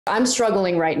I'm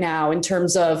struggling right now in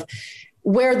terms of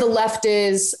where the left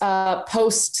is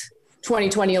post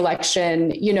 2020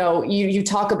 election. You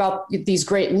talk about these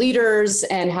great leaders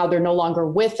and how they're no longer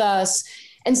with us.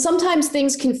 And sometimes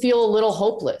things can feel a little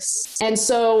hopeless. And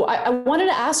so I wanted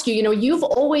to ask you, you've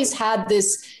always had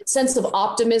this sense of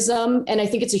optimism, and I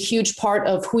think it's a huge part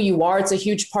of who you are. It's a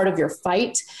huge part of your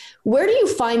fight. Where do you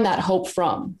find that hope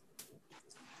from?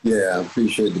 Yeah, I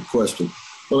appreciate the question.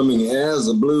 Well, as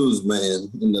a blues man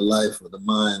in the life of the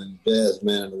mind and jazz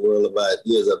man in the world of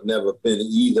ideas, I've never been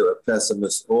either a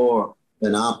pessimist or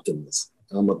an optimist.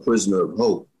 I'm a prisoner of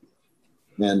hope.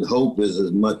 And hope is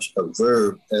as much a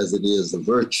verb as it is a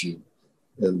virtue.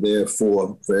 And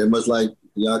therefore, very much like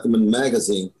Jacobin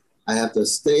magazine, I have to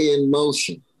stay in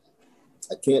motion.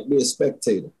 I can't be a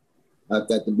spectator. I've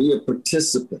got to be a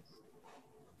participant,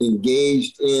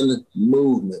 engaged in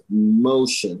movement,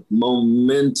 motion,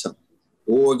 momentum,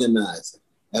 organizing,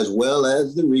 as well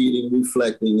as the reading,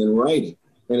 reflecting, and writing.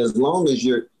 And as long as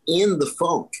you're in the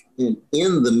funk and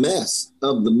in the mess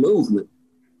of the movement,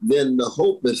 then the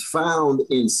hope is found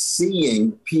in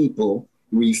seeing people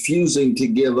refusing to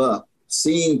give up,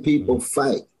 seeing people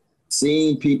fight,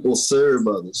 seeing people serve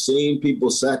others, seeing people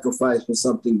sacrifice for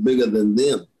something bigger than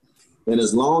them. And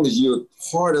as long as you're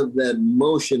part of that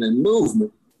motion and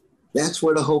movement, that's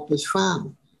where the hope is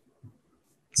found.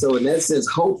 So in that sense,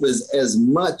 hope is as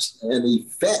much an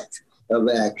effect of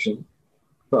action,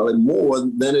 probably more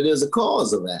than it is a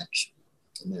cause of action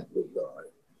in that regard.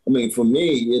 For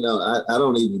me, I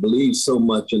don't even believe so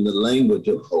much in the language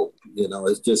of hope.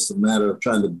 It's just a matter of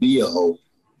trying to be a hope.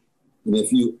 And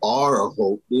if you are a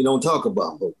hope, you don't talk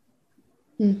about hope.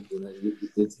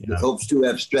 Hope's too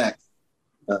abstract.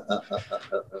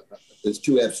 It's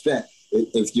too abstract.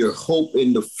 If your hope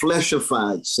in the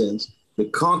fleshified sense, the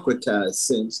concretized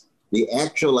sense, the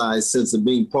actualized sense of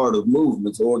being part of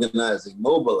movements, organizing,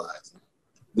 mobilizing,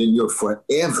 then you're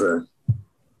forever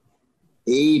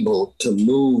able to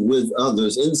move with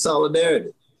others in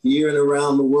solidarity here and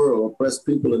around the world, oppressed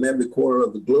people in every corner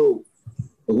of the globe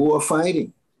who are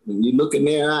fighting. When you look in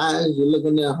their eyes, you look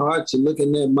in their hearts, you look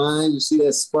in their minds, you see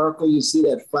that sparkle, you see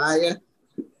that fire,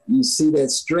 you see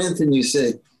that strength, and you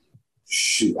say,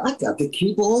 shoot, I got to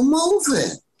keep on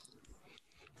moving.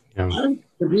 Yeah. I have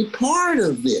to be part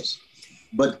of this.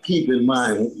 But keep in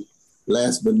mind,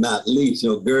 last but not least,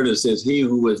 Goethe says, he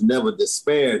who has never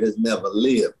despaired has never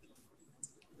lived.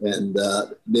 And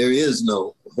there is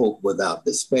no hope without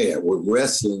despair. We're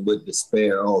wrestling with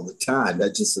despair all the time.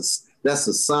 That's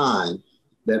a sign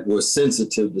that we're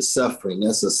sensitive to suffering.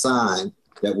 That's a sign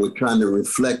that we're trying to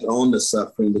reflect on the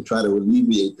suffering to try to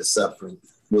alleviate the suffering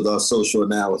with our social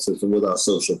analysis and with our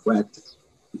social practice.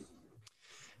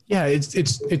 Yeah,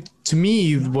 it's to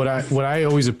me what I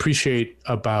always appreciate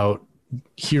about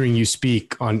hearing you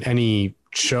speak on any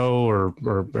show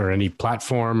or any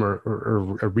platform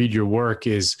or read your work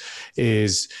is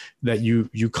that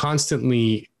you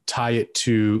constantly tie it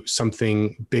to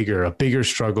something bigger, a bigger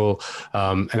struggle.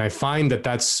 And I find that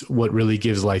that's what really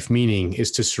gives life meaning,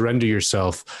 is to surrender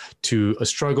yourself to a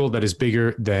struggle that is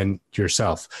bigger than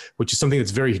yourself, which is something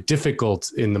that's very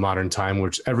difficult in the modern time,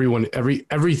 which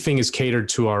everything is catered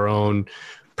to our own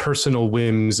personal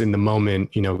whims in the moment,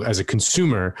 as a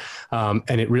consumer.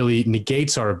 And it really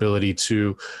negates our ability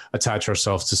to attach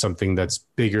ourselves to something that's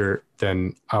bigger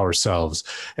than ourselves.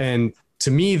 And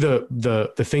to me,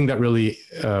 the thing that really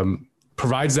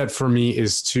provides that for me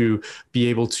is to be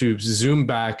able to zoom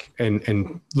back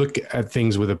and look at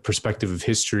things with a perspective of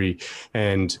history.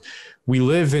 And we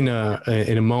live in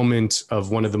a moment of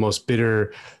one of the most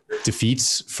bitter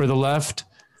defeats for the left.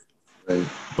 Right.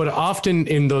 But often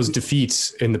in those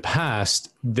defeats in the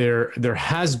past, there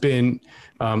has been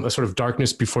a sort of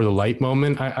darkness before the light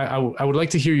moment. I would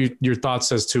like to hear your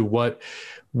thoughts as to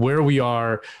where we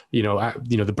are.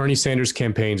 The Bernie Sanders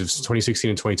campaigns of 2016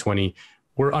 and 2020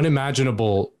 were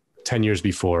unimaginable 10 years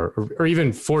before, or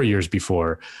even 4 years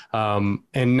before.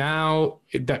 And now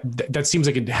that seems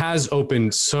like it has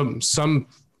opened some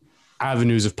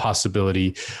avenues of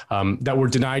possibility that were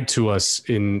denied to us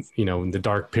in the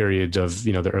dark period of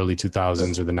the early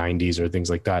 2000s or the 90s or things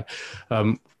like that.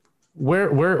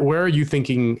 Where are you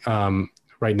thinking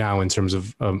right now in terms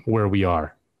of where we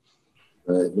are?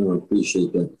 Right, no, I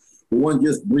appreciate that. One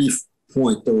just brief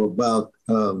point though about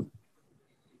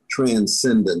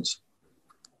transcendence,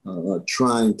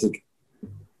 trying to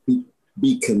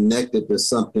be connected to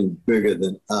something bigger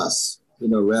than us.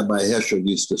 Rabbi Heschel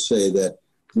used to say that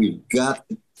we've got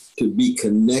to be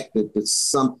connected to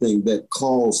something that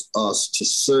calls us to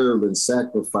serve and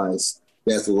sacrifice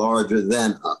that's larger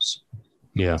than us.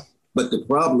 Yeah. But the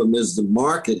problem is the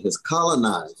market has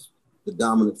colonized the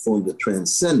dominant forms of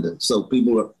transcendence. So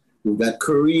who've got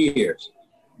careers,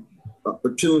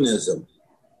 opportunism,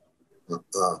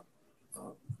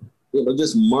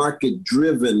 just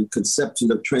market-driven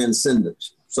conception of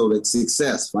transcendence. So that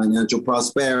success, financial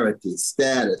prosperity,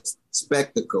 status,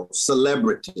 spectacle,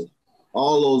 celebrity,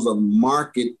 all those are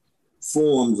market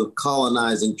forms of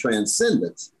colonizing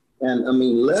transcendence. And I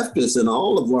mean, leftists in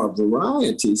all of our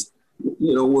varieties,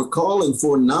 we're calling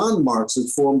for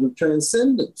non-Marxist forms of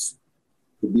transcendence.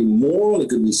 It could be moral, it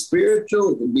could be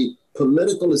spiritual, it could be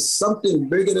political. It's something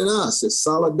bigger than us. It's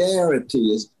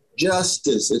solidarity, it's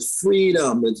justice, it's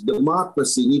freedom, it's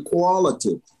democracy,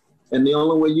 equality. And the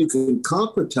only way you can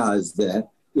concretize that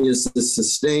is to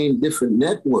sustain different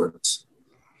networks,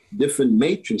 different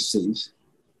matrices,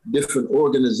 different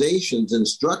organizations and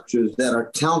structures that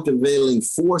are countervailing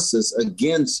forces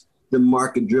against the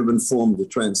market-driven forms of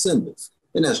transcendence.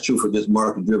 And that's true for just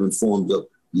market-driven forms of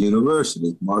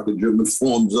university, market-driven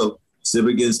forms of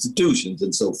civic institutions,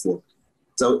 and so forth.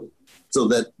 So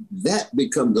that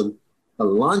becomes a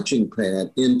launching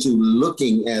pad into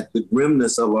looking at the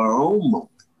grimness of our own moment.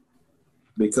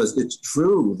 Because it's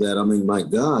true that, my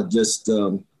God, just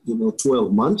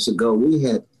 12 months ago, we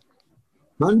had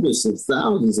hundreds of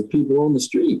thousands of people on the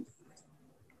street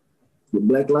with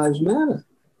Black Lives Matter.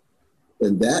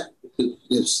 And that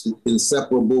is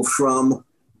inseparable from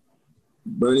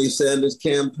Bernie Sanders'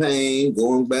 campaign,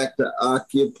 going back to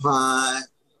Occupy,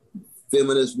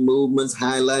 feminist movements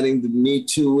highlighting the Me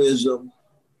Tooism,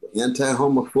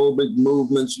 anti-homophobic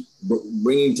movements,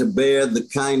 bringing to bear the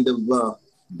kind of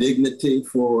dignity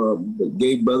for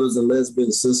gay brothers and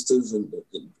lesbian sisters and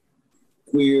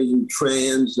queers and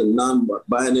trans and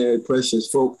non-binary precious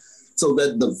folk, so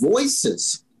that the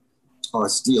voices are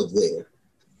still there.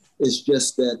 It's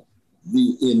just that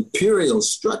the imperial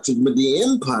structures, but the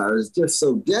empire is just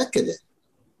so decadent.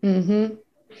 Mm-hmm.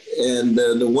 And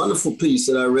the wonderful piece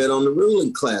that I read on the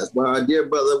ruling class by our dear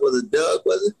brother, was it?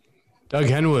 Doug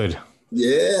Henwood.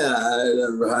 Yeah,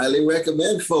 I highly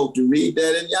recommend folk to read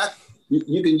that. And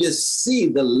you can just see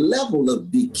the level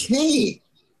of decay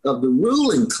of the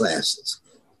ruling classes.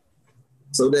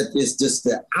 So that it's just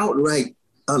the outright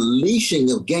unleashing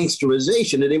of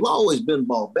gangsterization. And they've always been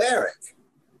barbaric.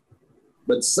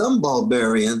 But some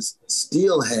barbarians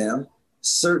still have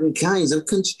certain kinds of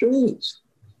constraints.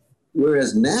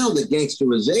 Whereas now the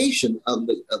gangsterization of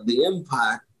the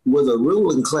empire with a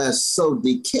ruling class so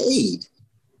decayed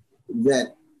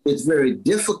that it's very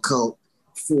difficult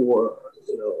for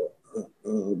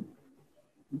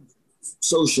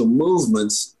social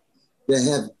movements to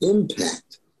have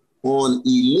impact on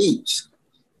elites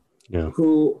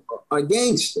who are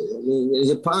gangsters. I mean,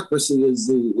 hypocrisy is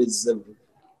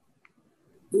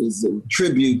a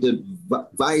tribute that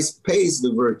vice pays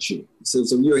the virtue. So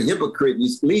if you're a hypocrite,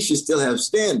 at least you still have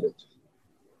standards.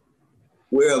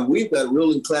 Where we've got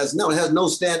ruling class now, it has no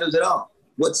standards at all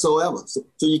whatsoever. So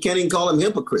you can't even call them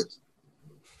hypocrites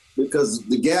because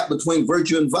the gap between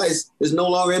virtue and vice is no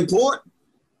longer important.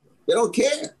 They don't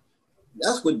care.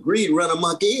 That's what greed run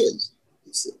amok is.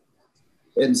 You see.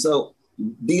 And so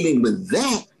dealing with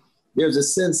that, there's a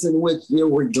sense in which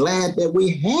we're glad that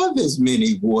we have as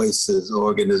many voices,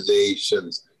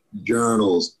 organizations,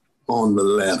 journals on the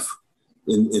left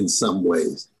in some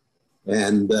ways.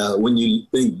 And when you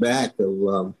think back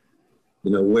of,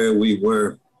 where we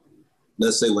were,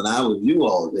 let's say when I was you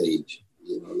all's age,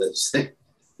 let's say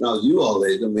when I was you all's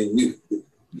age,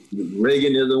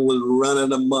 Reaganism was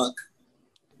running amok.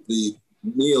 The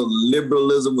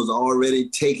neoliberalism was already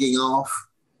taking off.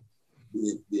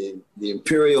 The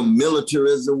imperial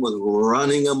militarism was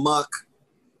running amok.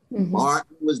 Mm-hmm.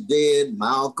 Martin was dead.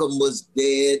 Malcolm was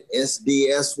dead.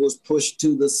 SDS was pushed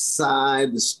to the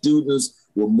side. The students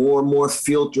were more and more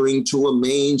filtering to a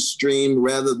mainstream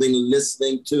rather than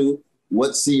listening to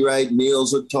what C. Wright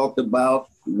Mills had talked about,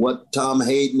 what Tom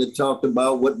Hayden had talked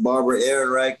about, what Barbara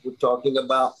Ehrenreich was talking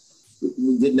about.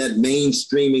 We're getting that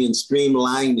mainstreaming and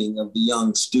streamlining of the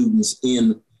young students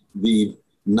in the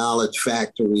knowledge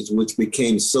factories, which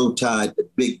became so tied to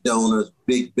big donors,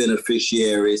 big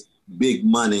beneficiaries, big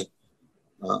money,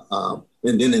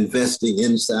 and then investing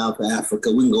in South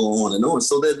Africa. We can go on and on.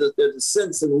 So there's a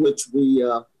sense in which we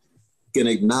can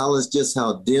acknowledge just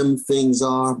how dim things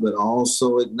are, but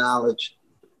also acknowledge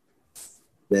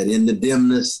that in the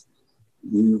dimness,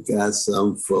 you've got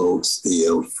some folks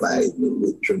still fighting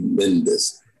with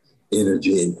tremendous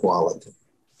energy and quality.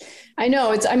 I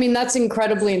know I mean, that's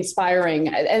incredibly inspiring.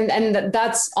 And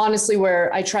that's honestly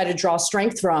where I try to draw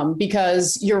strength from,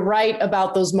 because you're right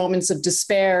about those moments of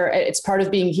despair. It's part of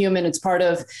being human. It's part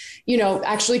of,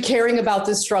 actually caring about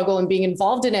this struggle and being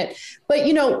involved in it. But,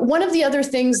 one of the other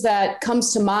things that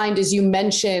comes to mind is you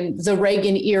mentioned the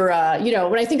Reagan era.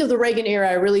 When I think of the Reagan era,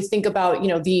 I really think about,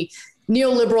 the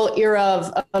neoliberal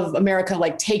era of America,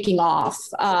 like taking off.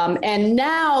 And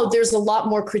now there's a lot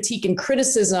more critique and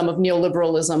criticism of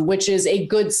neoliberalism, which is a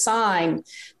good sign.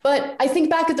 But I think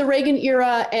back at the Reagan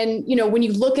era, and, when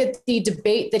you look at the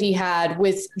debate that he had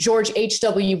with George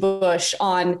H.W. Bush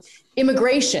on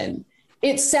immigration,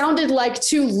 it sounded like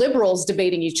two liberals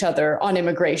debating each other on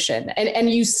immigration. And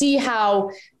you see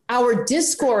how our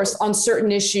discourse on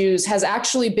certain issues has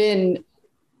actually been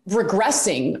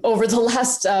regressing over the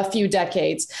last few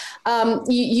decades.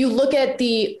 You look at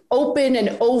the open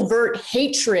and overt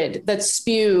hatred that's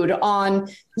spewed on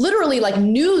literally like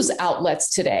news outlets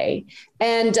today,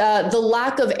 and the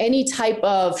lack of any type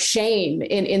of shame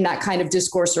in that kind of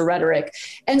discourse or rhetoric.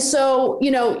 And so,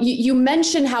 you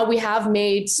mentioned how we have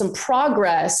made some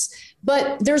progress,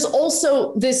 but there's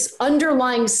also this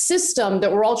underlying system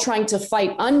that we're all trying to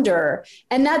fight under.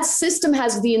 And that system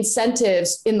has the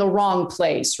incentives in the wrong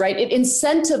place, right? It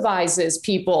incentivizes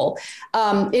people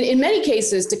in many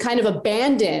cases to kind of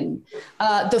abandon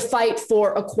the fight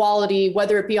for equality,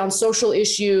 whether it be on social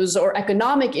issues or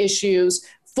economic issues,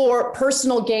 for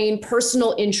personal gain,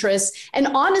 personal interests. And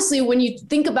honestly, when you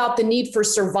think about the need for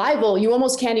survival, you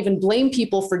almost can't even blame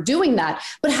people for doing that.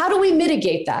 But how do we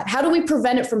mitigate that? How do we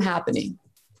prevent it from happening?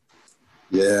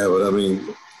 Yeah, but I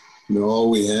mean, all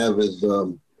we have is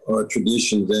our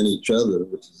traditions and each other,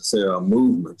 which is to say our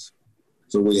movements.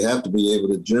 So we have to be able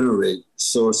to generate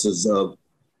sources of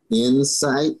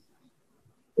insight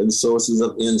and sources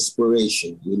of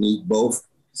inspiration. You need both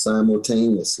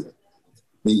simultaneously.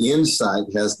 The insight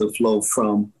has to flow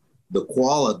from the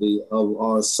quality of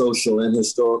our social and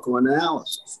historical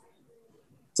analysis.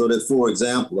 So that, for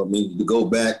example, I mean, to go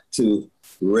back to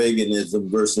Reaganism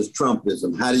versus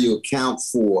Trumpism, how do you account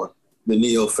for the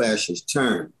neo-fascist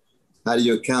turn? How do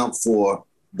you account for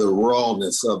the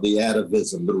rawness of the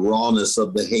atavism, the rawness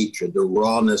of the hatred, the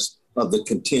rawness of the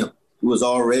contempt? It was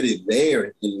already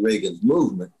there in Reagan's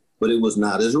movement, but it was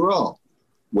not as raw.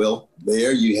 Well,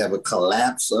 there you have a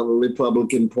collapse of a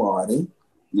Republican Party.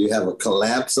 You have a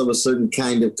collapse of a certain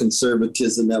kind of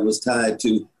conservatism that was tied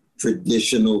to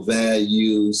traditional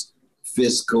values,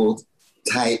 fiscal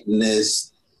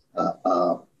tightness,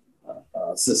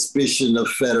 suspicion of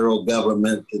federal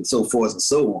government, and so forth and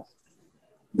so on.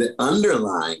 The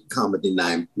underlying common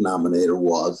denominator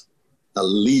was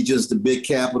allegiance to big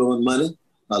capital and money,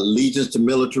 allegiance to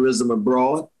militarism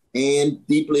abroad, and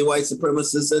deeply white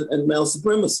supremacists and male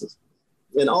supremacists,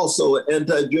 and also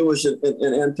anti-Jewish and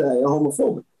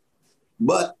anti-homophobic.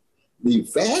 But the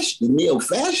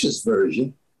neo-fascist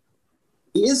version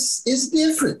is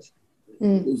different.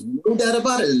 There's no doubt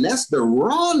about it, and that's the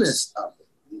rawness of it,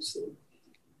 you see.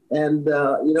 And,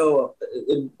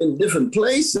 in different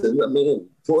places, I mean, in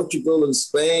Portugal and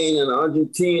Spain and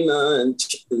Argentina and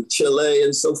Chile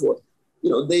and so forth,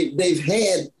 they've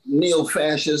had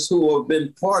neo-fascists who have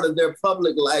been part of their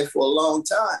public life for a long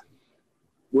time.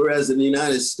 Whereas in the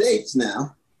United States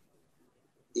now,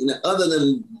 other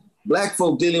than Black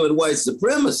folk dealing with white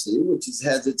supremacy, which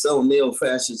has its own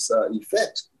neo-fascist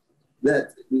effects,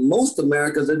 that most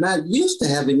Americans are not used to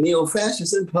having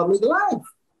neo-fascists in public life.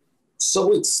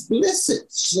 So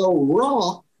explicit, so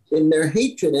raw in their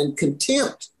hatred and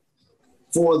contempt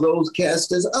for those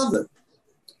cast as other.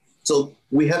 So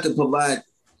we have to provide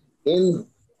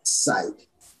insight,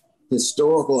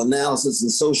 historical analysis,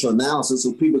 and social analysis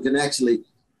so people can actually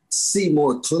see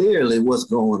more clearly what's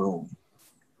going on.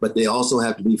 But they also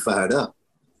have to be fired up.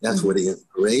 That's where the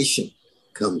inspiration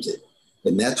comes in.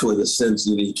 And that's where the sense,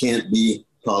 you can't be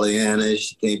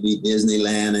Pollyannish, you can't be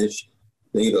Disneylandish.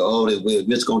 Think, we're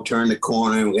just going to turn the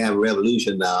corner and we have a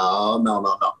revolution. No.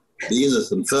 These are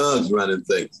some thugs running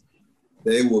things.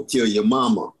 They will kill your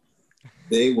mama.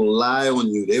 They will lie on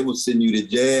you. They will send you to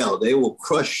jail. They will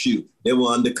crush you. They will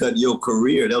undercut your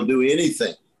career. They'll do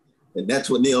anything. And that's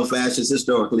what neo-fascists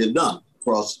historically have done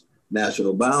across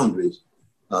national boundaries.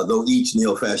 Though each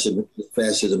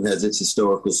neo-fascism has its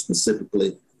historical,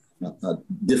 specifically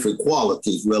different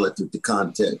qualities relative to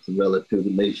context and relative to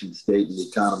nation state and the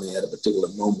economy at a particular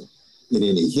moment in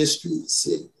any history, you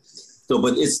see. So,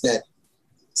 but it's that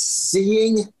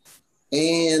seeing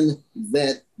and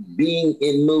that being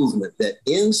in movement, that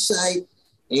insight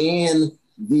and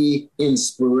the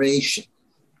inspiration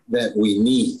that we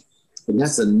need. And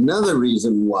that's another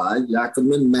reason why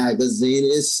Jacobin magazine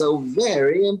is so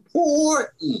very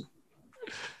important.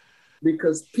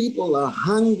 because people are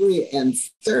hungry and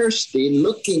thirsty,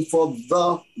 looking for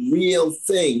the real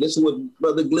thing. This is what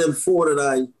Brother Glenn Ford and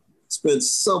I spent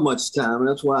so much time.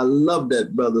 That's why I love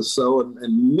that brother so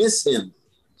and miss him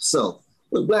so.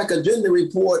 The Black Agenda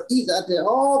Report, he's out there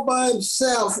all by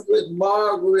himself with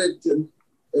Margaret and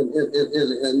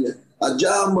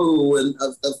Ajamu and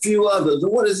a few others.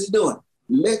 And what is he doing?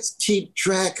 Let's keep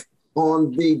track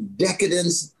on the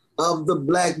decadence of the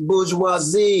Black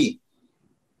bourgeoisie.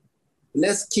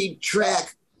 Let's keep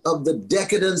track of the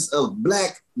decadence of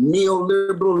Black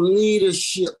neoliberal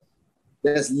leadership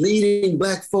that's leading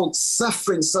Black folks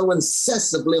suffering so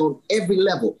incessantly on every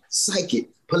level, psychic,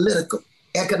 political,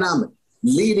 economic,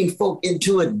 leading folk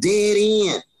into a dead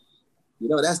end. You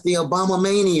know, that's the Obama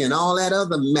mania and all that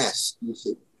other mess. You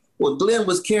see. Well, Glenn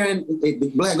was carrying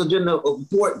the Black Agenda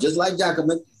Report, just like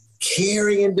Jacobin,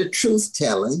 carrying the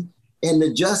truth-telling and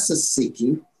the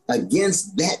justice-seeking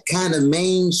against that kind of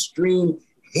mainstream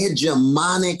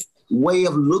hegemonic way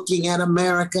of looking at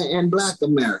America and Black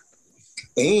America.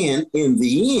 And in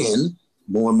the end,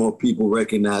 more and more people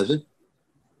recognize it.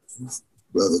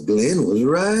 Brother Glenn was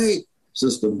right.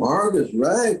 Sister Margaret's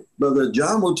right. Brother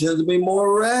Jamu tends to be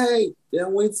more right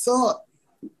than we thought.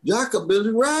 Jacobin's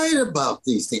right about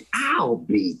these things. I'll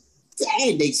be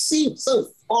dang, they seem so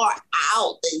far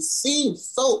out. They seem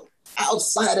so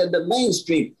outside of the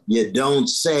mainstream. You don't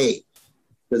say,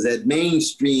 because that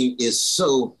mainstream is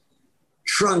so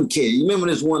truncated. You remember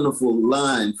this wonderful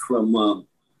line from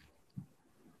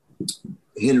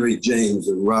Henry James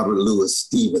and Robert Louis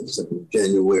Stevenson,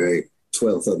 January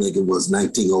 12th, I think it was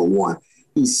 1901.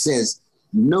 He says,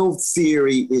 no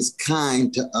theory is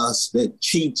kind to us that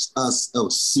cheats us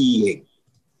of seeing.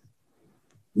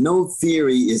 No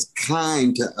theory is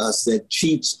kind to us that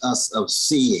cheats us of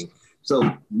seeing.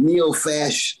 So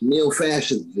neo-fascist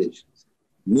visions,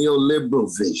 neoliberal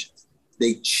visions,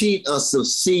 they cheat us of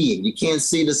seeing. You can't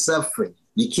see the suffering.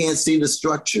 You can't see the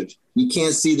structures. You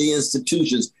can't see the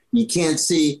institutions. You can't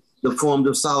see the forms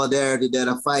of solidarity that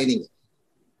are fighting it.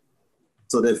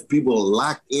 So that if people are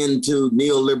locked into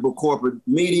neoliberal corporate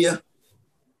media,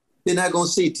 they're not going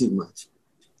to see too much.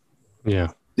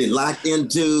 Yeah. They're locked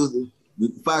into the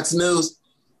Fox News,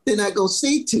 they're not going to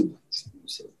see too much.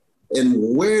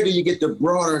 And where do you get the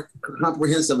broader,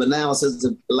 comprehensive analysis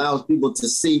that allows people to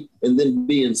see and then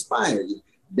be inspired?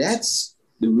 That's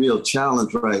the real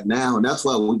challenge right now. And that's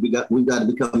why we've got to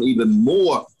become even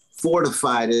more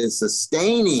fortified in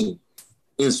sustaining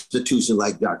institutions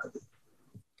like Jacobin.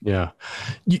 Yeah.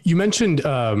 You mentioned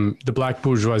the Black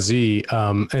bourgeoisie,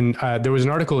 and there was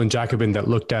an article in Jacobin that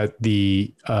looked at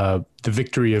the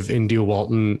victory of India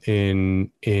Walton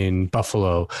in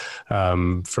Buffalo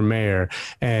for mayor.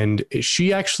 And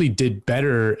she actually did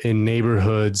better in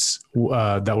neighborhoods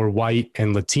that were white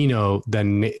and Latino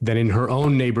than in her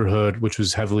own neighborhood, which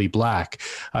was heavily Black.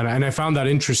 And I found that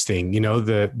interesting,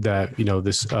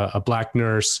 this a Black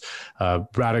nurse,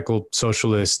 radical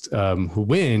socialist who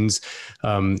wins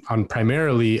on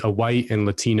primarily a white and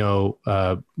Latino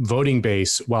voting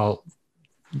base, while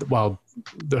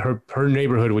her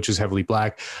neighborhood, which is heavily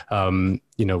Black,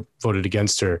 voted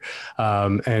against her.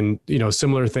 And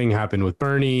similar thing happened with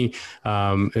Bernie.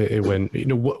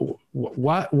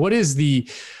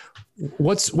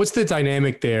 What's the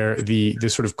dynamic there? The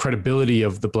sort of credibility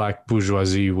of the Black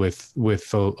bourgeoisie with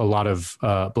a lot of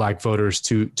Black voters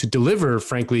to deliver,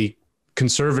 frankly,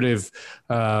 conservative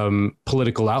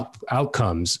political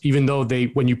outcomes, even though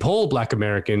when you poll Black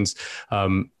Americans,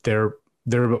 they're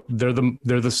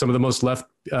some of the most left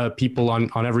people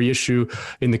on every issue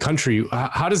in the country.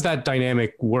 How does that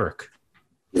dynamic work?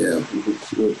 Yeah,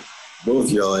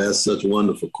 both y'all asked such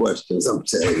wonderful questions. I'm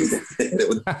telling you,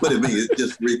 what it means, it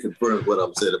just reconfirms what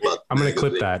I'm saying about. I'm going to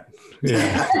clip that.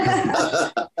 Yeah.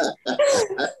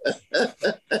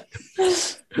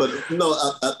 But no,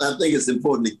 I think it's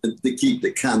important to keep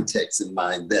the context in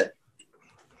mind that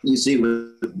you see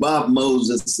with Bob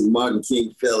Moses and Martin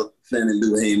King, Fannie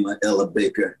Lou Hamer, Ella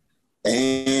Baker,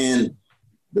 and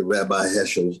the Rabbi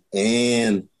Heschels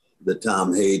and the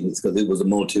Tom Haydens, because it was a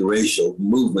multiracial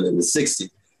movement in the 60s,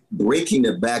 breaking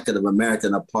the back of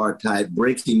American apartheid,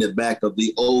 breaking the back of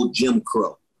the old Jim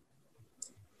Crow.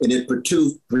 And it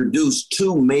produced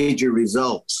two major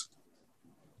results.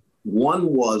 One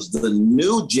was the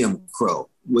new Jim Crow,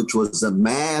 which was a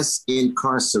mass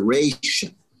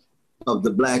incarceration of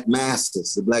the Black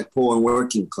masses, the Black poor and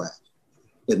working class.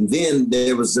 And then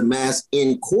there was the mass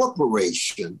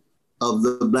incorporation of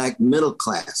the Black middle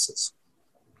classes.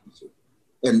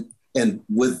 And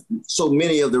with so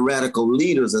many of the radical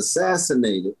leaders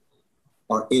assassinated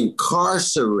or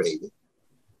incarcerated,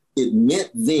 it meant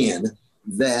then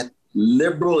that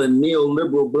liberal and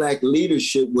neoliberal Black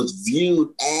leadership was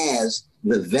viewed as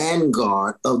the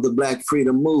vanguard of the Black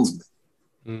freedom movement.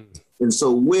 Mm. And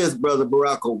so with Brother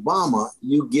Barack Obama,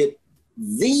 you get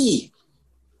the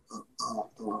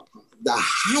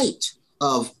height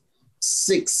of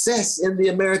success in the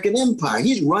American empire.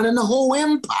 He's running the whole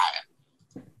empire.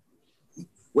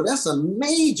 Well, that's a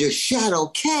major shadow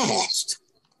cast.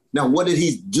 Now, what did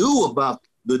he do about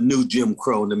the new Jim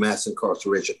Crow and the mass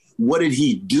incarceration? What did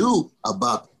he do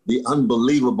about the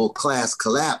unbelievable class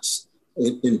collapse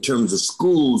in terms of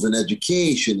schools and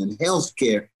education and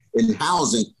healthcare and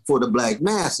housing for the Black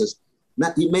masses?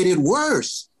 He made it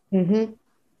worse. Mm-hmm.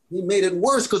 He made it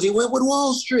worse because he went with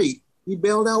Wall Street. He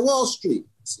bailed out Wall Street.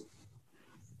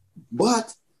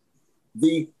 But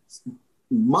the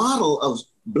model of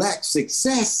Black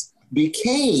success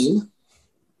became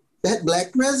that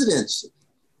Black presidency.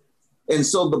 And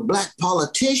so the Black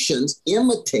politicians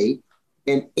imitate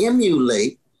and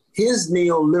emulate his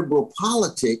neoliberal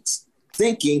politics,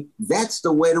 thinking that's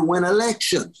the way to win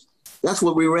elections. That's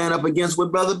what we ran up against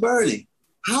with Brother Bernie.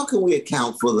 How can we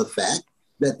account for the fact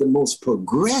that the most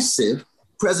progressive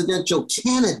presidential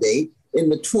candidate in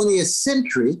the 20th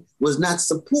century was not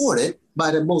supported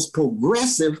by the most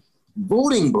progressive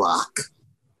voting bloc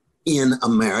in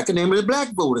America, namely the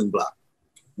Black voting bloc?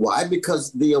 Why?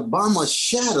 Because the Obama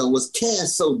shadow was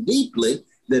cast so deeply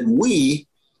that we,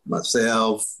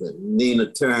 myself, and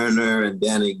Nina Turner, and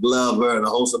Danny Glover, and a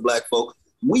host of Black folk,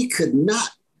 we could not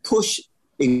push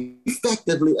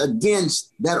effectively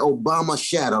against that Obama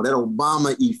shadow, that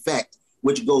Obama effect,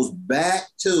 which goes back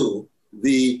to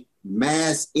the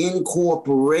mass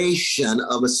incorporation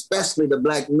of especially the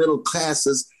Black middle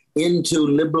classes into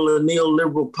liberal and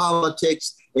neoliberal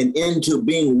politics and into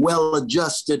being well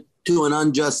adjusted to an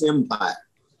unjust empire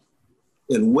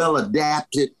and well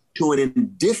adapted to an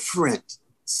indifferent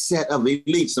set of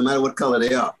elites, no matter what color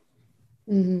they are.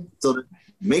 Mm-hmm. So to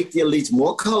make the elites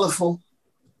more colorful,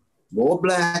 more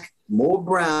Black, more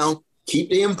brown, keep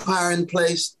the empire in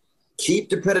place, keep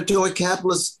the predatory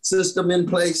capitalist system in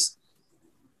place,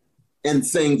 and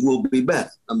things will be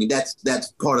better. I mean,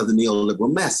 that's part of the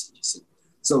neoliberal message. You see?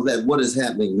 So that what is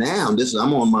happening now,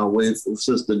 I'm on my way for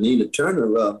Sister Nina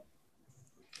Turner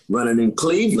running in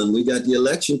Cleveland. We got the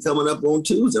election coming up on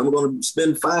Tuesday. I'm going to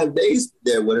spend 5 days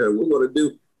there with her. We're going to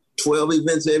do 12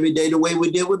 events every day the way we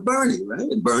did with Bernie, right?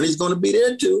 And Bernie's going to be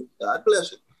there too. God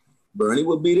bless him. Bernie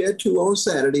will be there too on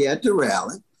Saturday at the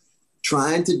rally,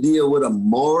 trying to deal with a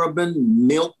moribund,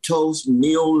 milquetoast,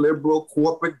 neoliberal,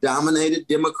 corporate-dominated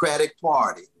Democratic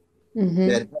Party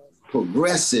that has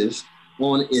progressives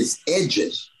on its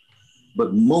edges.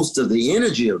 But most of the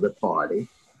energy of the party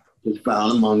is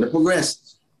found among the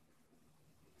progressives.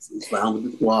 It's found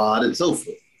with the Squad and so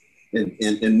forth.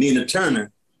 And Nina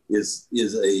Turner is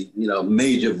a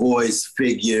major voice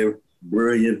figure,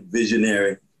 brilliant,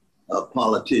 visionary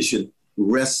politician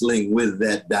wrestling with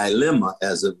that dilemma,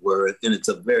 as it were, and it's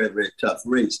a very, very tough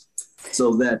race.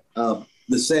 So that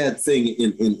the sad thing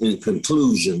in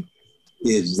conclusion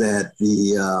is that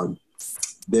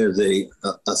there's a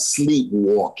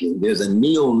sleepwalking, there's a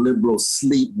neoliberal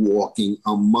sleepwalking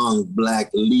among Black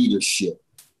leadership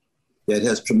that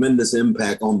has tremendous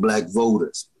impact on Black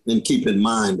voters. And keep in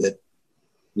mind that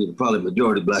probably the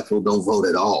majority of Black folk don't vote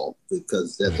at all,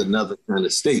 because that's another kind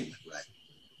of statement, right?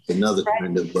 Another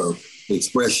kind of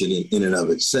expression in and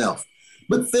of itself.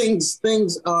 But things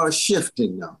are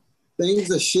shifting now.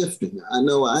 Things are shifting. I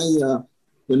know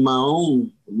in my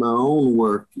own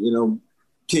work,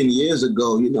 10 years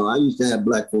ago, I used to have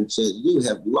Black folks say, "You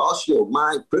have lost your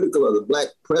mind, critical of the Black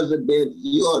president.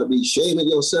 You ought to be shaming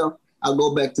yourself." I'll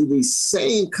go back to these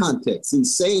same contexts,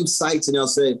 these same sites, and they'll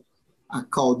say, "I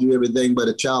called you everything but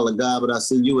a child of God, but I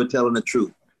see you were telling the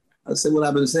truth." I said, "Well,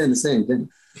 I've been saying the same thing."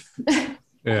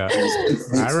 Yeah,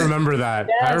 I remember that.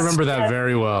 Yes, I remember that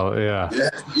very well. Yeah.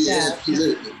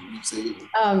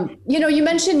 You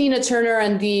mentioned Nina Turner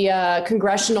and the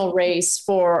congressional race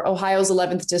for Ohio's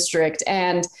 11th district.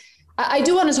 And I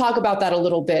do want to talk about that a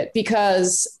little bit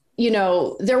because,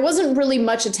 there wasn't really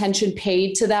much attention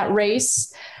paid to that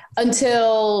race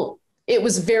until it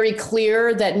was very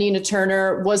clear that Nina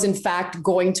Turner was in fact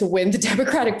going to win the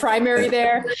Democratic primary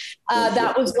there.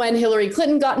 That was when Hillary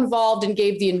Clinton got involved and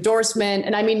gave the endorsement.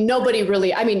 And I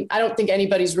don't think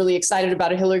anybody's really excited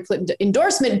about a Hillary Clinton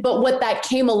endorsement, but what that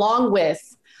came along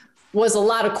with was a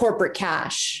lot of corporate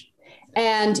cash.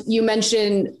 And you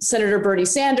mentioned Senator Bernie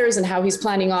Sanders and how he's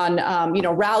planning on,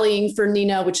 rallying for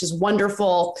Nina, which is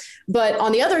wonderful. But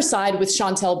on the other side, with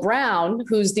Shontel Brown,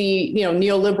 who's the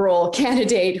neoliberal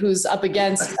candidate who's up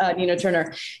against Nina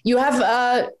Turner, you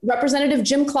have Representative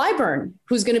Jim Clyburn,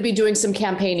 who's going to be doing some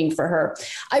campaigning for her.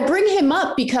 I bring him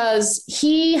up because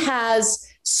he has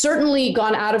certainly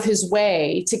gone out of his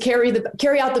way to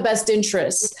carry out the best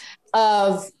interests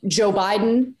of Joe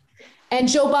Biden. And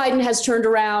Joe Biden has turned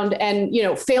around and,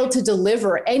 failed to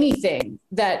deliver anything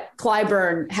that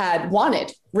Clyburn had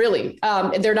wanted, really.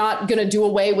 They're not going to do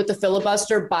away with the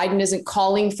filibuster. Biden isn't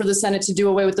calling for the Senate to do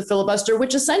away with the filibuster,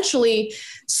 which essentially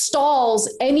stalls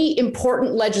any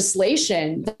important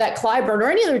legislation that Clyburn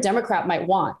or any other Democrat might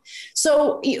want.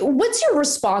 So what's your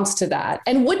response to that?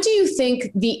 And what do you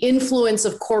think the influence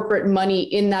of corporate money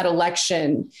in that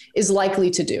election is likely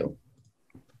to do?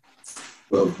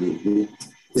 Well,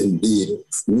 indeed.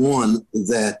 One,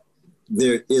 that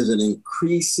there is an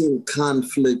increasing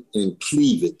conflict and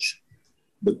cleavage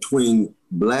between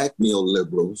Black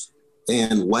neoliberals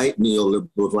and white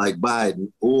neoliberals like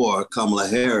Biden or Kamala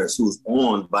Harris, who's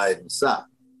on Biden's side.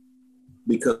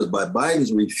 Because by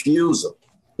Biden's refusal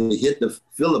to hit the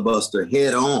filibuster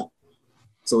head on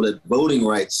so that voting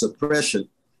rights suppression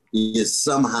is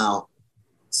somehow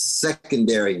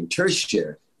secondary and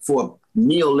tertiary, for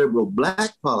neoliberal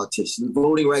Black politicians,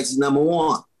 voting rights is number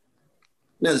one.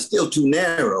 Now, it's still too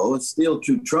narrow, it's still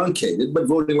too truncated, but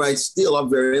voting rights still are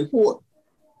very important.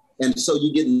 And so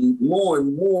you're getting more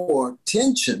and more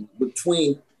tension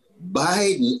between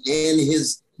Biden and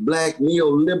his Black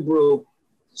neoliberal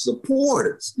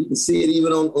supporters. You can see it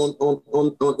even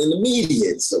on in the media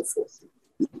and so forth.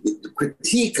 The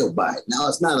critique of Biden. Now,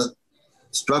 it's not a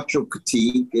structural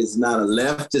critique, it's not a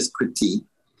leftist critique.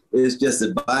 It's just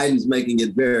that Biden's making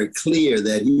it very clear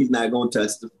that he's not going to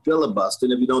touch the filibuster.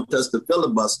 And if you don't touch the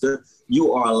filibuster,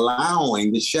 you are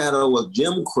allowing the shadow of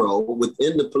Jim Crow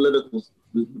within the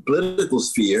political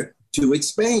sphere to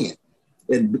expand.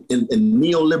 And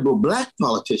neoliberal Black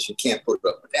politicians can't put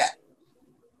up with that.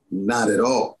 Not at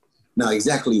all. Now,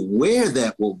 exactly where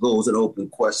that will go is an open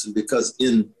question, because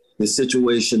in the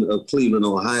situation of Cleveland,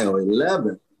 Ohio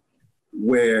 11,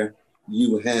 where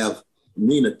you have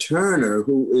Nina Turner,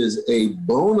 who is a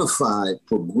bona fide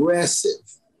progressive,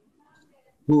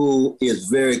 who is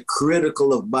very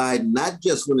critical of Biden, not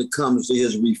just when it comes to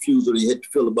his refusal to hit the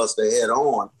filibuster head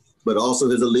on, but also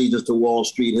his allegiance to Wall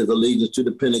Street, his allegiance to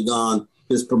the Pentagon,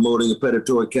 his promoting of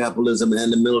predatory capitalism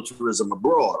and the militarism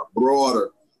abroad, a broader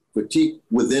critique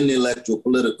within the electoral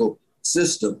political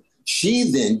system.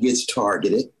 She then gets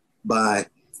targeted by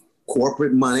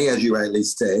corporate money, as you rightly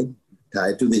say,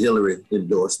 tied to the Hillary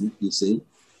endorsement, you see.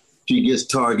 She gets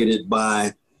targeted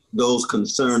by those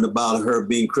concerned about her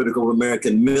being critical of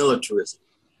American militarism,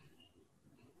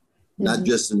 not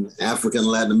just in Africa and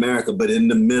Latin America, but in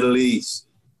the Middle East.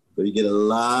 So you get a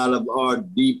lot of our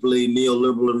deeply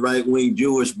neoliberal and right-wing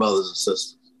Jewish brothers and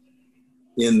sisters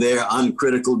in their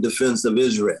uncritical defense of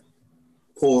Israel,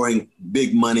 pouring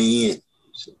big money in.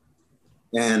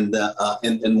 And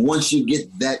once you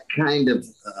get that kind of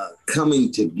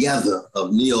coming together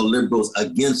of neoliberals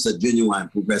against a genuine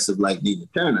progressive like Nina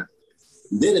Turner,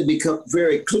 then it becomes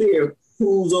very clear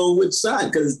who's on which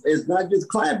side, because it's not just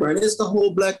Clyburn, it's the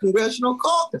whole Black Congressional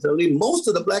Caucus. I mean, most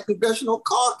of the Black Congressional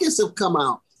Caucus have come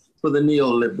out for the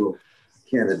neoliberal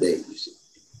candidate.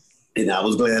 And I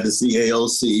was glad to see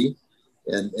AOC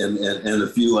and a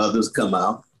few others come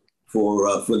out for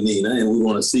Nina, and we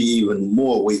want to see even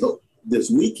more, we hope,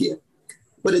 this weekend.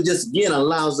 But it just, again,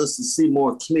 allows us to see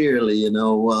more clearly,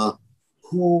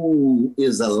 who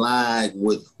is allied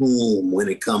with whom when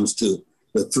it comes to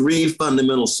the three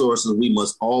fundamental sources we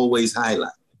must always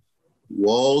highlight: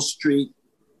 Wall Street,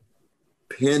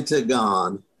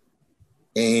 Pentagon,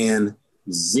 and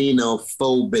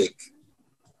xenophobic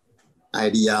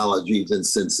ideologies and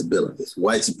sensibilities.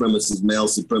 White supremacists, male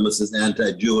supremacists,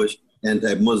 anti-Jewish,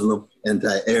 anti-Muslim,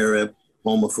 anti-Arab,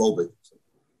 homophobic,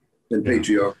 and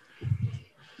patriarchal.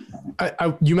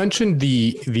 You mentioned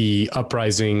the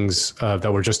uprisings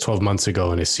that were just 12 months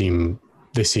ago, and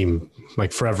they seem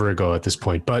like forever ago at this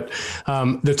point. But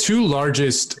the two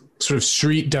largest sort of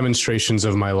street demonstrations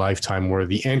of my lifetime were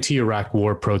the anti-Iraq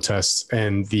war protests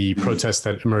and the protests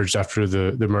that emerged after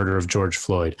the murder of George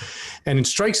Floyd. And it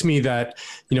strikes me that,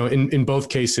 in both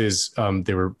cases,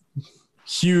 they were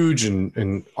huge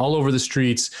and all over the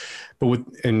streets, but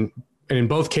and in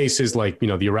both cases, the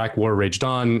Iraq war raged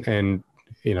on, and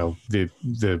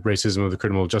the racism of the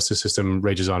criminal justice system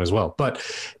rages on as well. But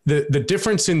the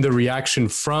difference in the reaction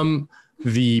from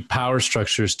the power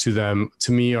structures to them,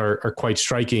 to me, are quite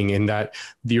striking, in that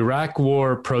the Iraq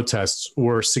War protests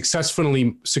were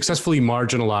successfully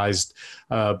marginalized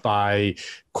by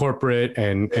corporate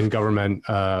and government,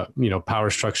 power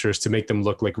structures, to make them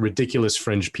look like ridiculous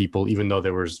fringe people, even though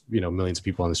there was, millions of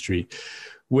people on the street.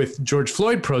 With George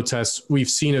Floyd protests, we've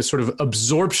seen a sort of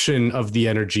absorption of the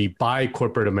energy by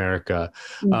corporate America.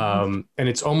 And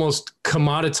it's almost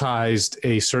commoditized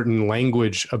a certain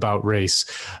language about race,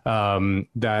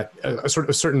 that a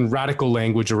certain radical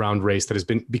language around race that has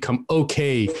become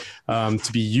okay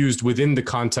to be used within the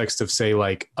context of, say,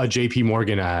 like a JP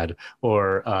Morgan ad,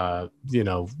 or,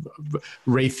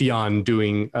 Raytheon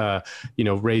doing,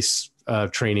 race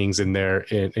trainings in their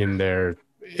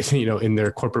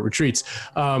corporate retreats.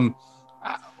 I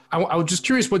was just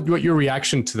curious what your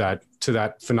reaction to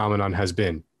that phenomenon has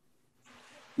been.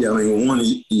 Yeah, I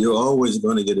mean, you're always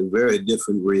going to get a very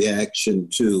different reaction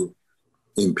to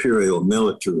imperial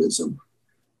militarism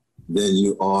than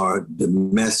you are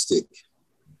domestic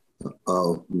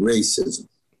racism.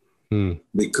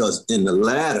 Because in the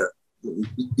latter,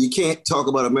 you can't talk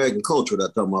about American culture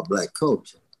without talking about Black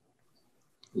culture.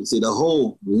 You see, the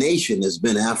whole nation has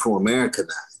been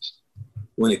Afro-Americanized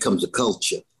when it comes to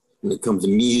culture, when it comes to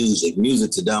music.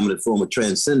 Music's a dominant form of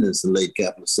transcendence in late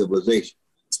capitalist civilization,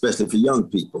 especially for young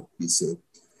people, you see.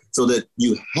 So that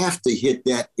you have to hit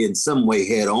that in some way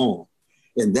head on.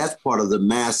 And that's part of the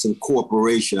mass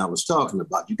incorporation I was talking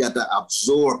about. You got to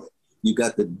absorb it. You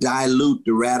got to dilute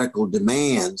the radical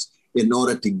demands in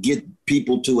order to get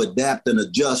people to adapt and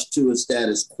adjust to a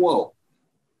status quo.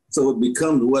 So it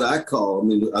becomes what I call,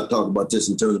 I talk about this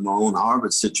in terms of my own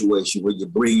Harvard situation, where you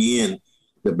bring in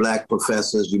the Black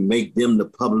professors, you make them the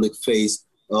public face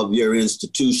of your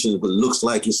institution, but it looks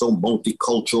like you're so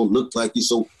multicultural, looks like you're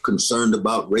so concerned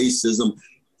about racism,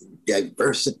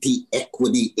 diversity,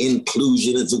 equity,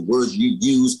 inclusion is the words you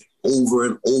use over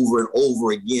and over and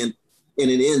over again.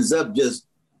 And it ends up just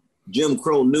Jim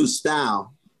Crow new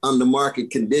style under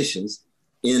market conditions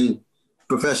in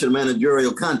professional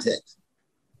managerial context.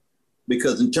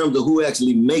 Because in terms of who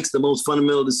actually makes the most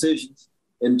fundamental decisions,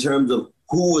 in terms of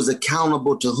who is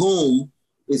accountable to whom,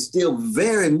 it's still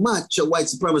very much a white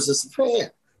supremacist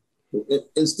affair.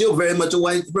 And still very much a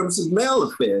white supremacist male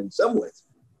affair in some ways.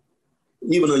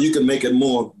 Even though you can make it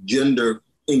more gender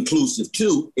inclusive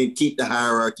too, and keep the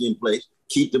hierarchy in place,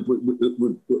 keep the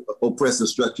oppressive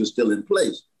structure still in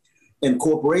place. And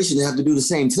corporations have to do the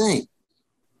same thing.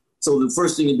 So the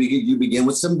first thing you begin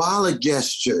with symbolic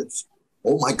gestures.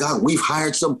 Oh my God, we've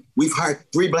hired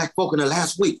 3 Black folk in the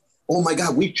last week. Oh my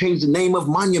God, we've changed the name of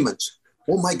monuments.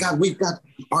 Oh my God, we've got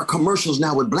our commercials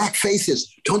now with Black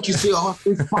faces. Don't you see our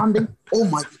responding? Oh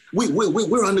my,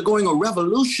 we're undergoing a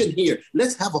revolution here.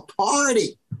 Let's have a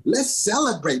party. Let's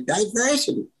celebrate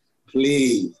diversity.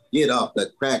 Please get off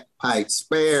the crack pipe.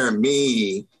 Spare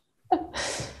me.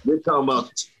 We're talking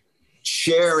about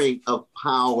sharing of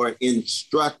power in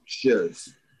structures.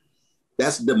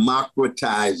 That's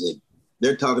democratizing.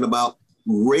 They're talking about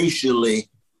racially,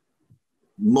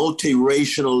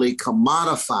 multiracially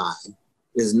commodified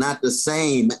is not the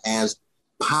same as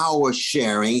power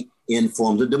sharing in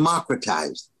forms of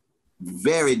democratized.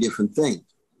 Very different things.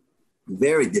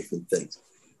 Very different things.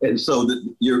 And so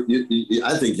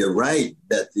I think you're right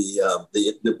that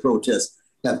the protests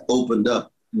have opened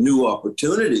up new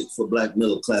opportunities for Black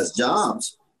middle-class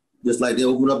jobs, just like they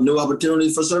opened up new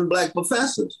opportunities for certain Black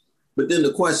professors. But then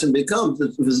the question becomes,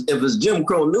 if it's Jim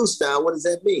Crow new style, what does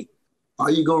that mean?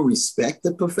 Are you going to respect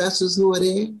the professors who are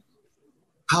there?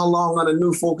 How long are the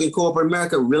new folk in corporate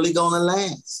America really going to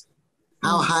last?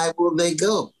 How high will they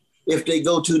go? If they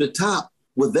go to the top,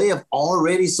 will they have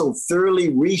already so thoroughly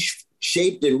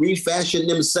reshaped and refashioned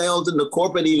themselves in the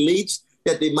corporate elites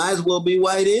that they might as well be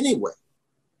white anyway?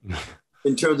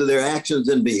 In terms of their actions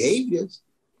and behaviors,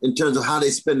 in terms of how they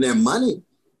spend their money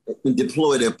and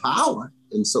deploy their power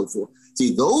and so forth.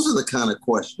 See, those are the kind of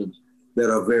questions that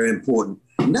are very important,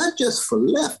 not just for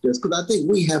leftists, because I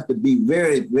think we have to be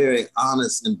very, very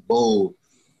honest and bold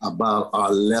about our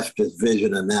leftist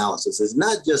vision analysis. It's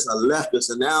not just a leftist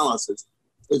analysis,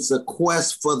 it's a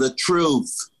quest for the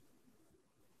truth.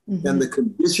 Mm-hmm. And the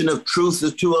condition of truth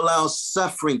is to allow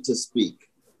suffering to speak.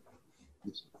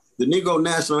 The Negro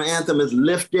National Anthem is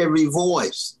lift every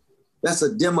voice. That's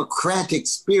a democratic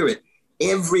spirit.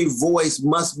 Every voice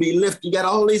must be lifted. You got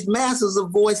all these masses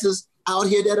of voices out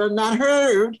here that are not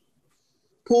heard.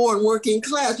 Poor and working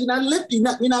class. You're not lifting.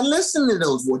 You're not listening to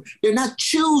those voices. They're not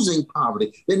choosing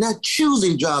poverty. They're not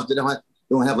choosing jobs that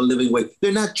don't have a living wage.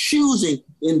 They're not choosing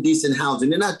indecent housing.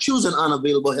 They're not choosing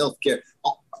unavailable health care.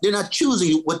 They're not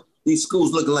choosing what these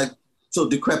schools look like so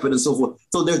decrepit and so forth.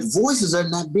 So their voices are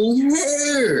not being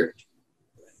heard.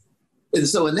 And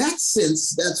so in that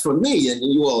sense, that's for me, and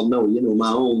you all know,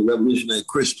 my own revolutionary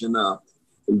Christian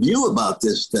view about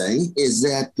this thing is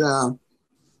that,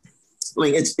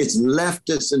 it's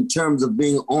leftist in terms of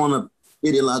being on an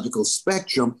ideological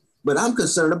spectrum, but I'm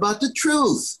concerned about the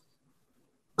truth.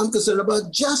 I'm concerned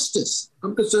about justice.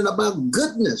 I'm concerned about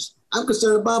goodness. I'm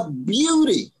concerned about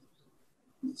beauty.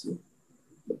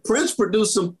 Prince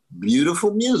produced some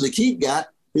beautiful music. He got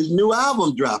his new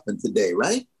album dropping today,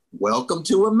 right? Welcome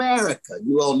to America.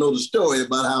 You all know the story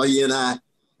about how he and I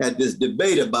had this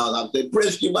debate about, I said,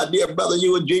 Prince, you my dear brother,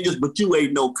 you a genius, but you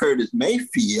ain't no Curtis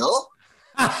Mayfield.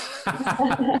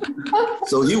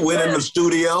 So he went in the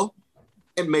studio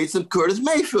and made some Curtis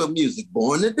Mayfield music,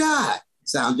 Born to Die.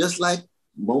 Sound just like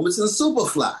Moments in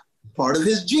Superfly, part of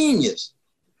his genius.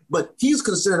 But he's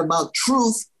concerned about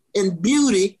truth and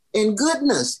beauty and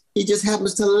goodness. He just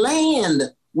happens to land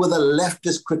with a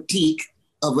leftist critique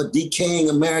of a decaying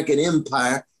American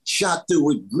empire shot through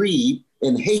with greed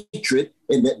and hatred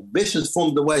and the vicious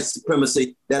forms of white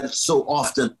supremacy that so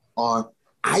often are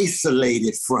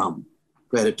isolated from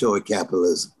predatory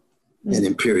capitalism and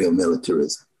imperial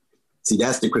militarism. See,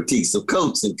 that's the critiques of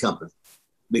Coates and company,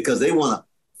 because they want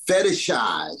to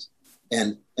fetishize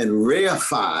and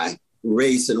reify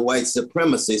race and white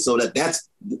supremacy so that that's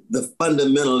the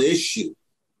fundamental issue.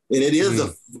 And it is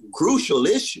a crucial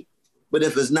issue. But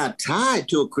if it's not tied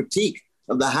to a critique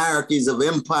of the hierarchies of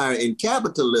empire and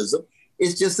capitalism,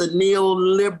 it's just a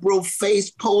neoliberal face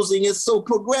posing as so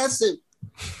progressive,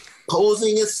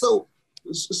 posing as so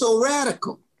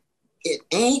radical. It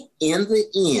ain't in the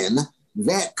end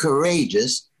that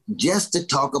courageous just to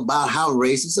talk about how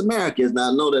racist America is.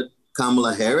 Now, I know that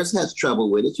Kamala Harris has trouble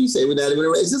with it. She said we're not even a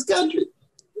racist country.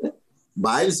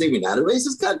 Biden said we're not a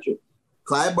racist country.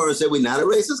 Clyburn said we're not a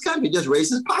racist country, just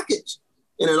racist pockets.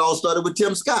 And it all started with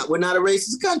Tim Scott. We're not a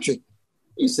racist country.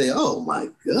 You say, oh my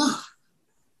God.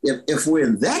 If we're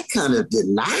in that kind of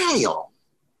denial,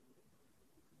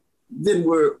 then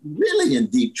we're really in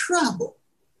deep trouble.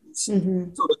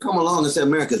 Mm-hmm. So to come along and say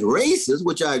America's racist,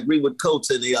 which I agree with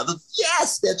Coates and the others,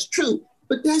 yes, that's true.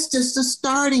 But that's just a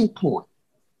starting point.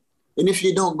 And if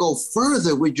you don't go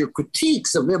further with your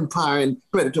critiques of empire and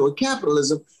predatory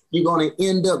capitalism, you're going to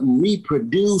end up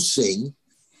reproducing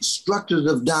structures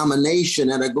of domination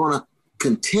that are going to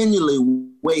continually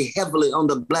weigh heavily on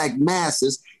the Black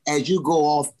masses as you go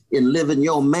off and live in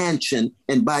your mansion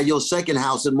and buy your second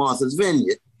house in Martha's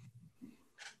Vineyard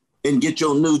and get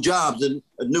your new jobs in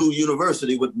a new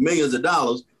university with millions of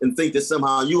dollars and think that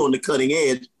somehow you're on the cutting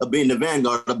edge of being the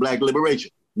vanguard of Black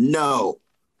liberation. No,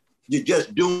 you're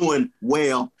just doing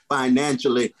well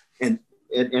financially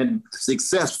and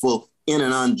successful in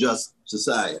an unjust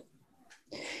society.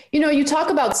 You talk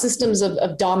about systems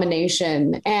of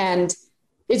domination, and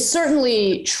it's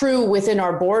certainly true within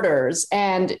our borders.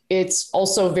 And it's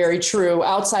also very true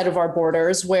outside of our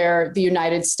borders, where the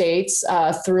United States,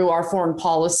 through our foreign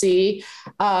policy,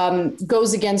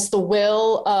 goes against the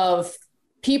will of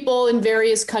people in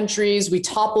various countries. We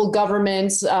topple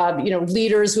governments,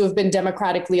 leaders who have been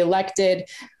democratically elected.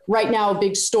 Right now, a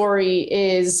big story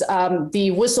is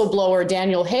the whistleblower,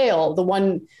 Daniel Hale, the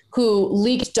one who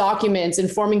leaked documents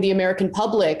informing the American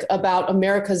public about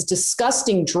America's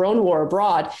disgusting drone war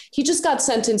abroad. He just got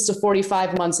sentenced to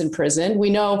 45 months in prison. We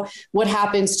know what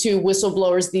happens to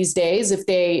whistleblowers these days if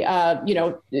they,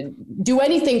 do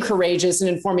anything courageous in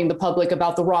informing the public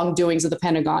about the wrongdoings of the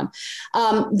Pentagon.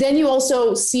 Then you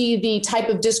also see the type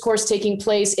of discourse taking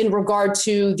place in regard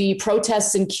to the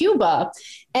protests in Cuba.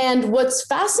 And what's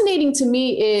fascinating to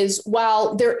me is,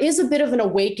 while there is a bit of an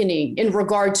awakening in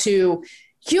regard to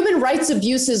human rights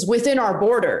abuses within our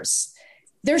borders,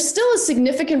 there's still a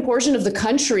significant portion of the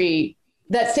country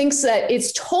that thinks that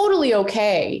it's totally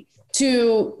okay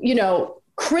to,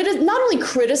 not only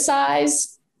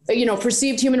criticize,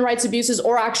 perceived human rights abuses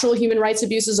or actual human rights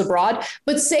abuses abroad,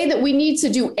 but say that we need to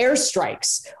do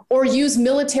airstrikes or use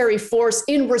military force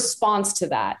in response to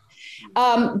that.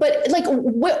 But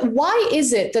why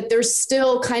is it that there's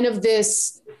still kind of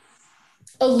this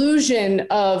illusion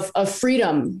of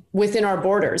freedom within our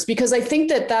borders? Because I think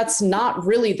that that's not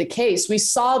really the case. We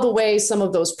saw the way some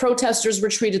of those protesters were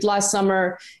treated last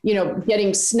summer,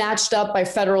 getting snatched up by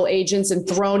federal agents and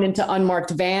thrown into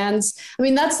unmarked vans. I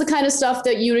mean, that's the kind of stuff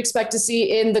that you'd expect to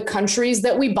see in the countries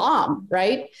that we bomb,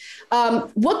 right?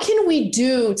 What can we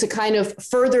do to kind of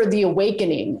further the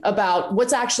awakening about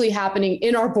what's actually happening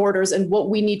in our borders and what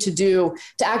we need to do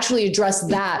to actually address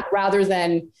that, rather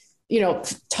than,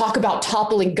 talk about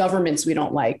toppling governments we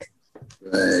don't like?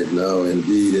 Right. No,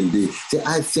 indeed. See,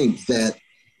 I think that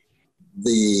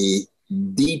the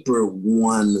deeper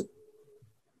one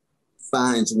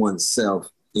finds oneself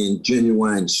in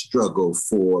genuine struggle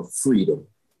for freedom,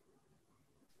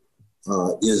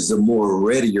 is the more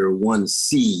readier one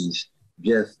sees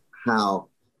just how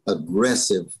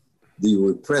aggressive the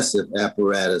repressive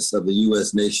apparatus of the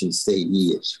U.S. nation state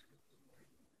is.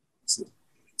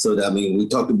 So, I mean, we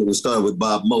started with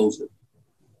Bob Mosley,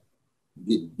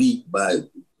 get beat by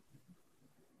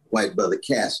white brother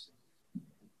Castro,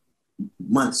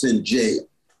 months in jail.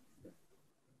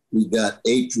 We got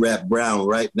H. Rap Brown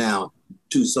right now,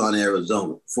 Tucson,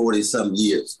 Arizona, 40-something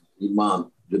years,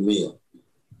 Imam Jamil,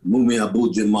 Mumi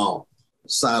Abu Jamal,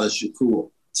 Sada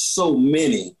Shakur, so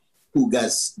many who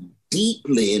got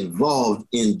deeply involved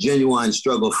in genuine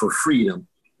struggle for freedom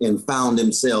and found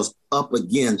themselves up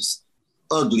against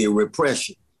ugly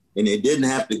repression. And they didn't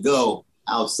have to go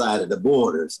outside of the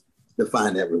borders to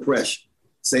find that repression.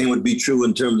 Same would be true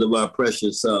in terms of our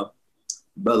precious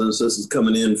brothers and sisters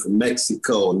coming in from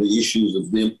Mexico and the issues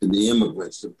of the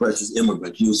immigrants, the precious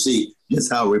immigrants. You'll see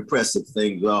just how repressive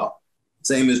things are.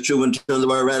 Same is true in terms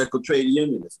of our radical trade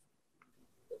unionists.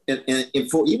 And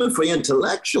even for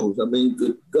intellectuals, I mean,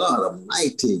 good God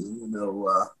Almighty,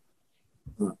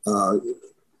 I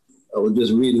was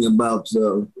just reading about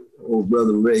old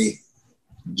brother Ray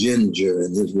Ginger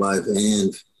and his wife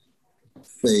Ann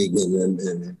Fagan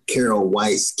and Carol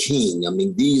Weiss King. I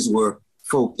mean, these were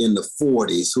folk in the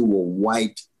 40s who were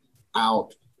wiped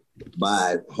out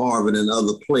by Harvard and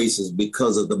other places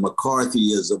because of the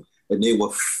McCarthyism, and they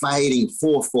were fighting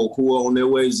for folk who were on their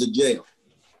ways to jail.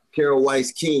 Carol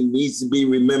Weiss King needs to be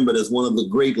remembered as one of the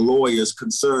great lawyers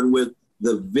concerned with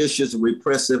the vicious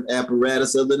repressive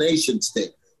apparatus of the nation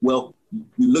state. Well,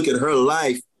 you look at her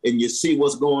life and you see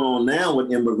what's going on now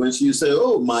with immigrants, you say,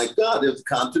 oh my God, there's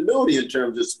continuity in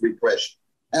terms of repression.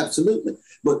 Absolutely.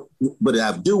 But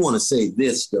I do want to say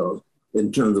this, though,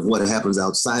 in terms of what happens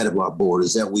outside of our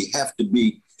borders, that we have to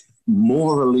be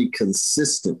morally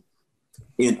consistent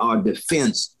in our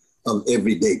defense of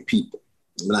everyday people.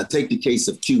 When I take the case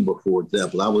of Cuba, for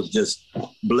example, I was just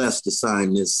blessed to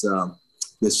sign this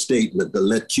statement to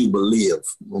let Cuba live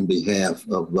on behalf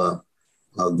of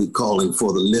the calling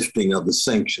for the lifting of the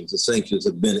sanctions. The sanctions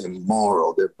have been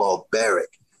immoral, they're barbaric,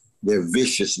 they're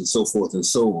vicious, and so forth and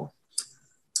so on.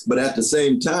 But at the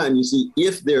same time, you see,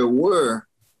 if there were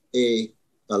a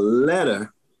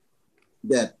letter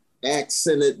that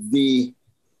accented the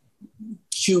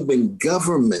Cuban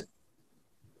government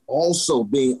also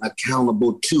being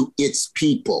accountable to its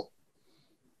people.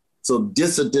 So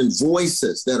dissident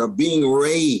voices that are being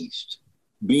raised,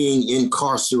 being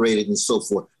incarcerated and so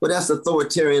forth. But that's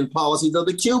authoritarian policies of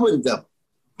the Cuban government.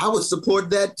 I would support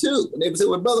that too. And they would say,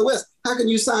 well, Brother West, how can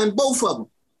you sign both of them?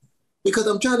 Because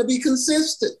I'm trying to be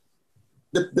consistent.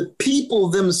 The people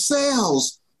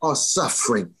themselves are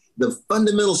suffering. The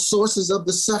fundamental sources of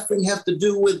the suffering have to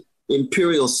do with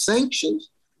imperial sanctions.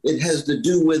 It has to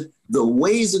do with the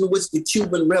ways in which the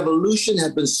Cuban Revolution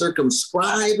had been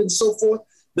circumscribed and so forth.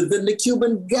 But then the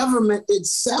Cuban government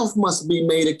itself must be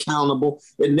made accountable,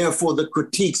 and therefore the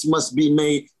critiques must be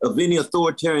made of any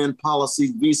authoritarian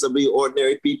policies vis-a-vis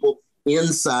ordinary people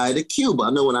inside of Cuba.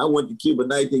 I know when I went to Cuba in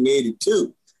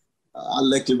 1982, I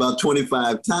lectured about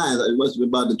 25 times. It must have been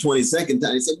about the 22nd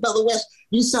time. He said, Brother West,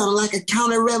 you sound like a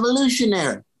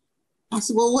counter-revolutionary. I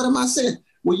said, well, what am I saying?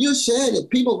 Well, you said that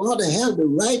people ought to have the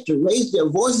right to raise their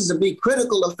voices and be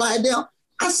critical of Fidel.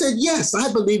 I said, yes,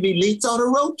 I believe elites ought to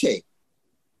rotate.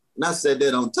 And I said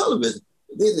that on television.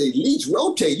 The elites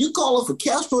rotate. You call for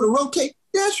Castro to rotate?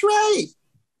 That's right.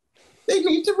 They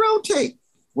need to rotate.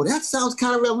 Well, that sounds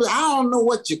kind of revolutionary. I don't know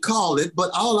what you call it, but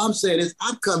all I'm saying is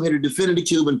I've come here to defend the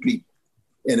Cuban people.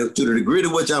 And to the degree to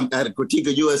which I'm at a critique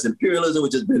of U.S. imperialism,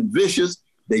 which has been vicious,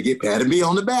 they get patted me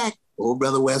on the back. Oh,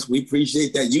 Brother West, we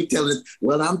appreciate that. You telling us,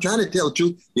 well, I'm trying to tell the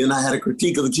truth. Then I had a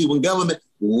critique of the Cuban government.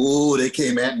 Oh, they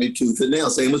came at me tooth and nail.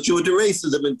 Same was true with the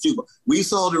racism in Cuba. We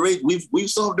solved the race. We've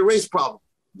solved the race problem.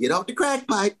 Get off the crack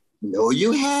pipe. No,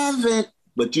 you haven't.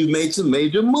 But you've made some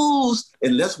major moves,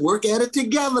 and let's work at it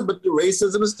together. But the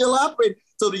racism is still operating.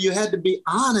 So that you had to be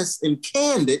honest and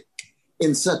candid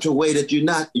in such a way that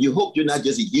you hope you're not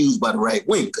just used by the right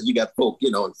wing, because you got folk,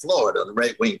 in Florida, the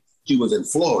right wing Cubans in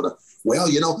Florida. Well,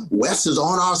 West is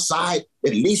on our side,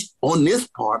 at least on this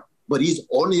part, but he's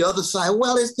on the other side.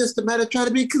 Well, it's just a matter of trying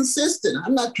to be consistent.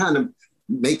 I'm not trying to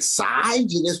make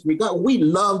sides in this regard. We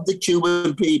love the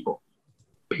Cuban people,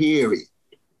 period.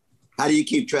 How do you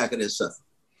keep track of this stuff?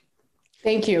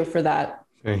 Thank you for that.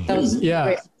 Thank That was yeah.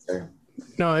 great.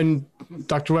 No, and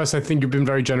Dr. West, I think you've been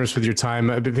very generous with your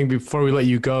time. I think before we let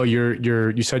you go,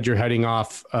 you said you're heading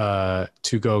off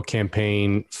to go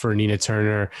campaign for Nina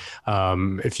Turner.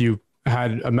 If you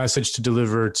had a message to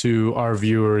deliver to our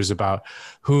viewers about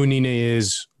who Nina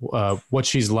is, what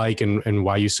she's like, and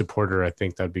why you support her, I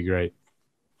think that'd be great.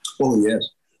 Oh, yes.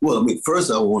 Well, I mean,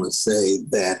 first I want to say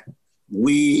that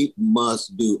we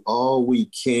must do all we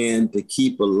can to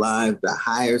keep alive the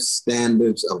higher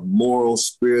standards of moral,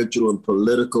 spiritual, and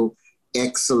political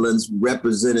excellence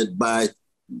represented by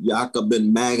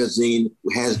Jacobin magazine,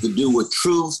 who has to do with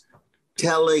truth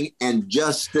telling and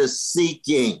justice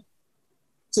seeking.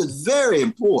 So it's very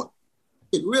important.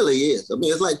 It really is. I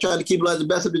mean, it's like trying to keep alive the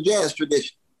best of the jazz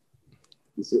tradition.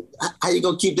 You see, how you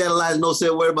gonna keep that alive? Don't say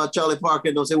a word about Charlie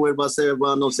Parker. Don't say a word about Sarah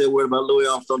Vaughan. Don't say a word about Louis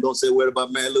Armstrong. Don't say a word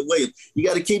about Mary Lou Williams. You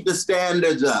got to keep the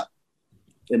standards up.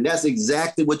 And that's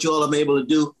exactly what you all are able to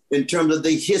do in terms of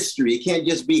the history. It can't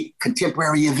just be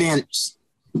contemporary events.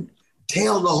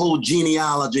 Tell the whole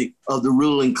genealogy of the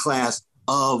ruling class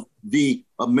of the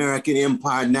American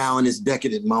empire now in its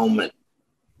decadent moment.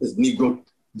 This Negro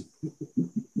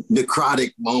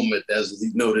necrotic moment, as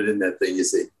he noted in that thing, you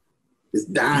see. It's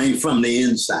dying from the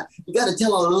inside. You got to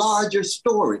tell a larger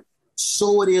story.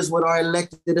 So it is with our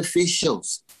elected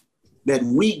officials that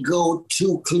we go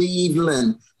to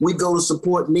Cleveland. We go to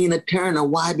support Nina Turner.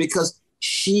 Why? Because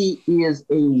she is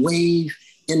a wave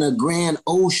in a grand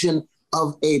ocean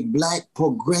of a Black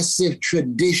progressive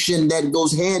tradition that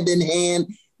goes hand in hand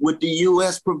with the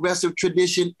U.S. progressive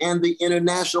tradition and the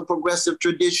international progressive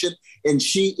tradition. And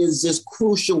she is this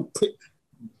crucial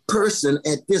person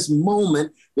at this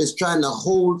moment that's trying to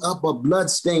hold up a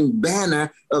bloodstained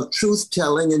banner of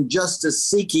truth-telling and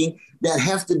justice-seeking that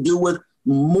have to do with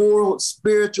moral,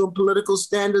 spiritual, political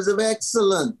standards of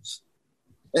excellence.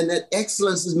 And that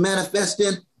excellence is manifest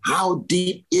in how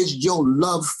deep is your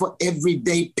love for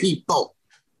everyday people?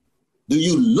 Do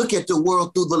you look at the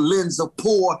world through the lens of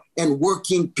poor and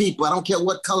working people? I don't care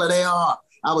what color they are.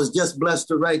 I was just blessed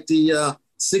to write the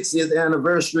 60th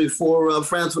anniversary for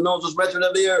Franz Fanon's Record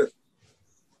of the Earth.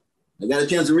 I got a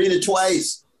chance to read it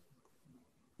twice.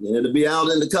 And it'll be out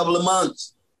in a couple of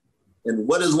months. And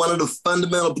what is one of the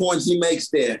fundamental points he makes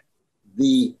there?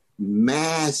 The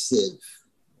massive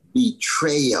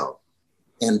betrayal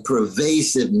and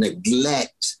pervasive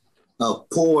neglect of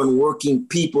poor and working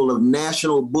people, of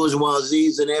national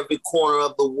bourgeoisies in every corner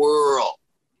of the world,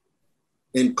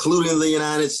 including the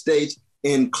United States,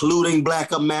 including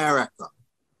Black America.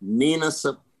 Nina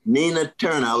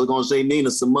Turner, I was going to say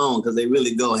Nina Simone, because they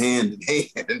really go hand in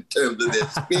hand in terms of their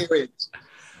spirit,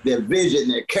 their vision,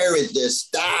 their courage, their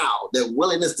style, their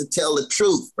willingness to tell the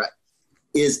truth, right,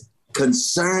 is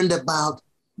concerned about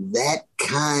that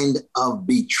kind of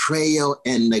betrayal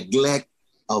and neglect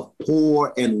of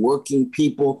poor and working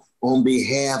people on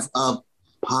behalf of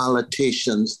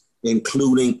politicians,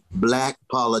 including Black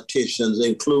politicians,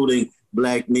 including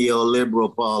Black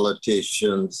neoliberal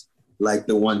politicians like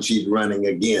the one she's running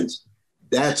against.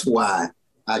 That's why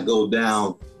I go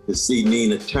down to see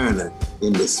Nina Turner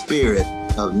in the spirit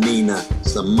of Nina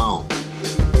Simone.